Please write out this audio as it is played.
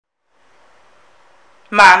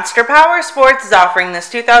Monster Powersports is offering this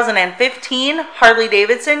 2015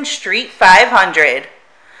 Harley-Davidson Street 500.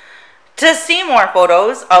 To see more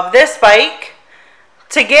photos of this bike,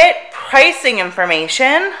 to get pricing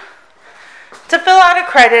information, to fill out a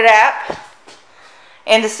credit app,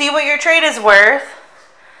 and to see what your trade is worth,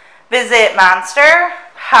 visit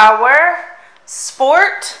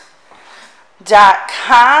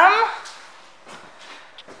monsterpowersport.com.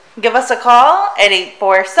 Give us a call at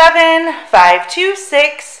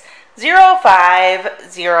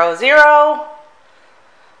 847-526-0500.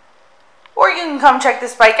 Or you can come check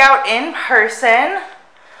this bike out in person.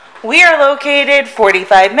 We are located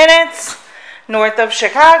 45 minutes north of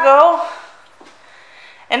Chicago.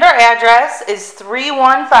 And our address is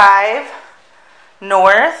 315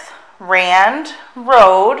 North Rand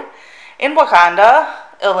Road in Wauconda,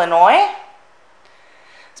 Illinois.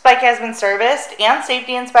 This bike has been serviced and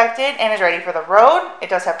safety inspected and is ready for the road. It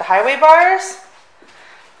does have the highway bars.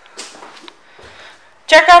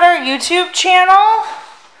 Check out our YouTube channel.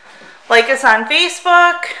 Like us on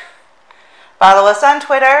Facebook. Follow us on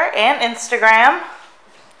Twitter and Instagram.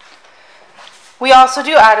 We also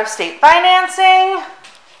do out-of-state financing.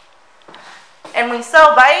 And we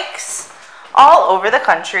sell bikes all over the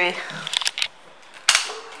country.